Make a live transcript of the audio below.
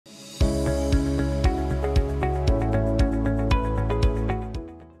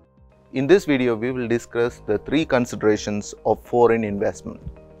In this video, we will discuss the three considerations of foreign investment.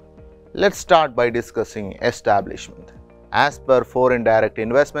 Let's start by discussing establishment. As per Foreign Direct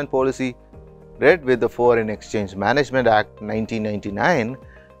Investment Policy, read with the Foreign Exchange Management Act 1999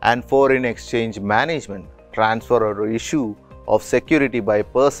 and Foreign Exchange Management, Transfer or Issue of Security by a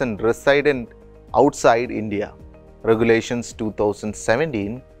person resident outside India, Regulations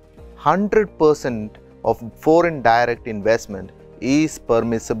 2017, 100% of foreign direct investment is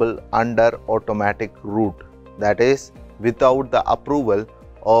permissible under automatic route, that is, without the approval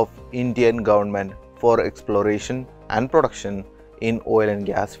of Indian government for exploration and production in oil and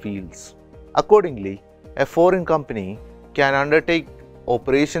gas fields. Accordingly, a foreign company can undertake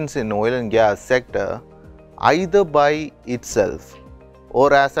operations in oil and gas sector either by itself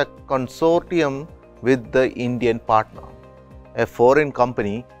or as a consortium with the Indian partner. A foreign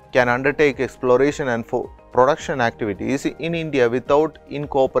company can undertake exploration and production activities in India without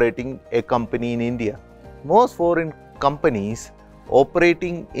incorporating a company in India. Most foreign companies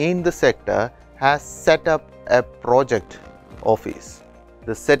operating in the sector has set up a project office.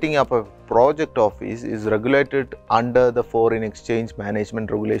 The setting up a project office is regulated under the Foreign Exchange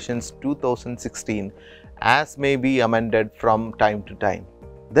Management Regulations 2016 as may be amended from time to time.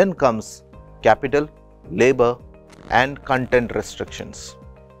 Then comes capital, labor and content restrictions.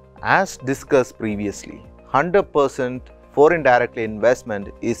 As discussed previously, 100% foreign direct investment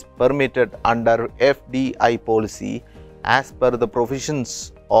is permitted under FDI policy as per the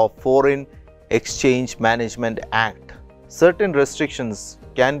provisions of Foreign Exchange Management Act. Certain restrictions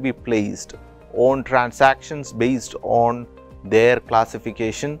can be placed on transactions based on their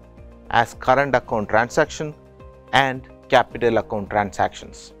classification as current account transaction and capital account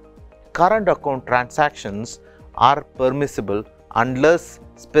transactions. Current account transactions are permissible unless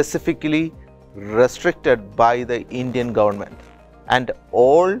specifically restricted by the Indian government, and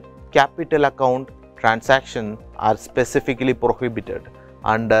all capital account transactions are specifically prohibited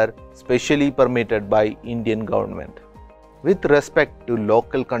under specially permitted by Indian government. With respect to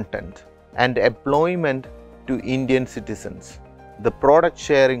local content and employment to Indian citizens, the product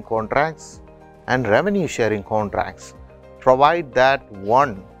sharing contracts and revenue sharing contracts provide that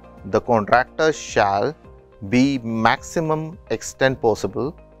 1. The contractor shall be maximum extent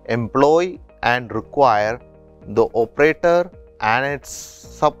possible employ and require the operator and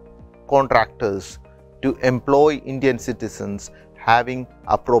its subcontractors to employ Indian citizens having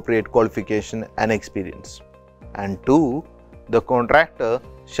appropriate qualification and experience. And 2. The contractor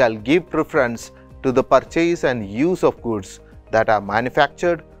shall give preference to the purchase and use of goods that are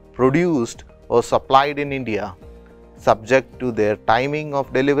manufactured, produced or supplied in India, subject to their timing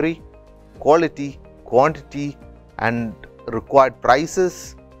of delivery, quality, quantity and required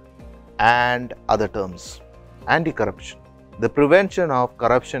prices and other terms. Anti-corruption. The Prevention of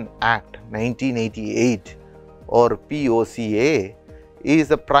Corruption Act 1988 or POCA is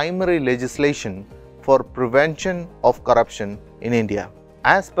the primary legislation for prevention of corruption in India.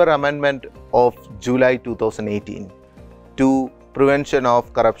 As per amendment of July 2018 to Prevention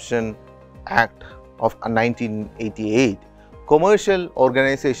of Corruption Act of 1988, commercial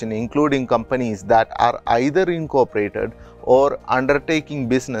organizations including companies that are either incorporated or undertaking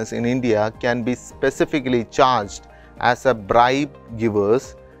business in India can be specifically charged as a bribe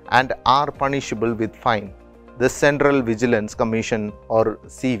givers and are punishable with fine. The Central Vigilance Commission or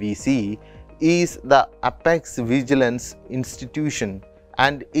CVC is the apex vigilance institution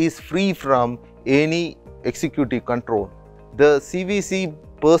and is free from any executive control. The CVC,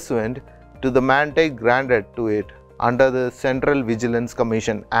 pursuant to the mandate granted to it under the Central Vigilance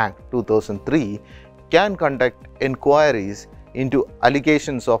Commission Act 2003, can conduct inquiries into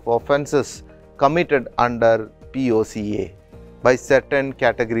allegations of offences committed under POCA by certain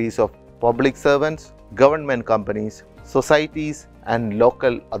categories of public servants, government companies, societies and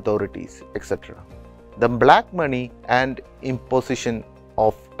local authorities, etc. The Black Money and Imposition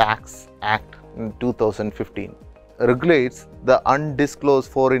of Tax Act 2015 regulates the undisclosed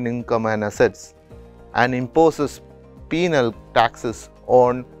foreign income and assets and imposes penal taxes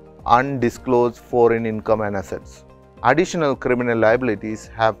on undisclosed foreign income and assets. Additional criminal liabilities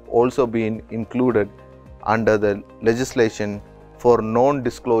have also been included under the legislation for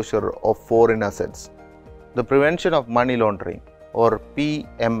non-disclosure of foreign assets. The Prevention of Money Laundering or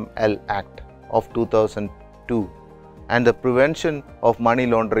PML Act of 2002 and the Prevention of Money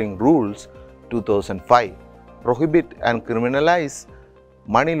Laundering Rules 2005 prohibit and criminalize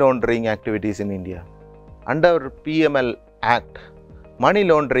money laundering activities in India. Under PML Act, money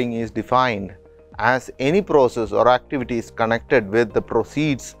laundering is defined as any process or activities connected with the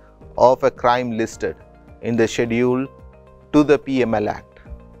proceeds of a crime listed in the schedule to the PML Act.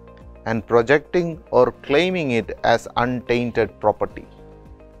 and projecting or claiming it as untainted property.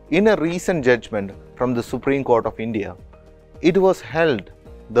 In a recent judgment from the Supreme Court of India, it was held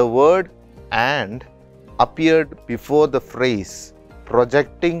the word "and" appeared before the phrase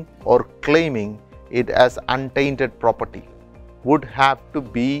projecting or claiming it as untainted property would have to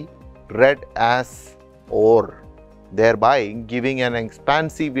be read as "or," thereby giving an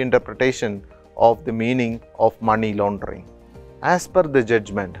expansive interpretation of the meaning of money laundering. As per the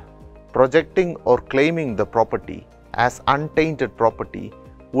judgment, projecting or claiming the property as untainted property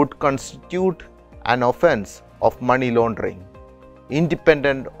would constitute an offence of money laundering,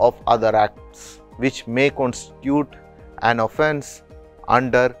 independent of other acts, which may constitute an offence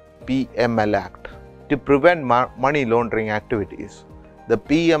under PML Act. To prevent money laundering activities, the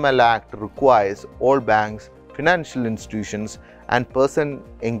PML Act requires all banks, financial institutions, and persons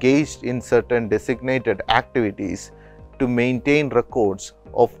engaged in certain designated activities to maintain records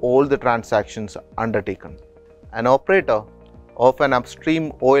of all the transactions undertaken. An operator of an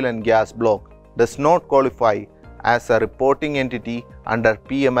upstream oil and gas block does not qualify as a reporting entity under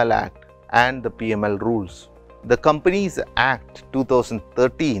PML Act and the PML rules. The Companies Act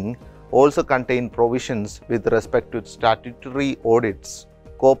 2013 also contain provisions with respect to statutory audits,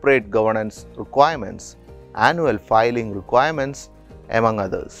 corporate governance requirements, annual filing requirements, among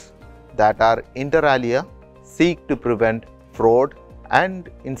others, that are inter alia seek to prevent fraud and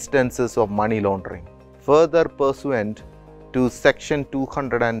instances of money laundering. Further, pursuant to Section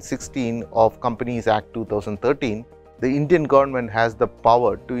 216 of Companies Act 2013, the Indian government has the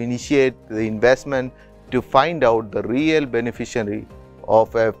power to initiate the investment to find out the real beneficiary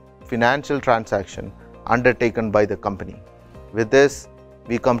of a financial transaction undertaken by the company. With this,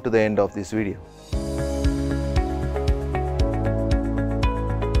 we come to the end of this video.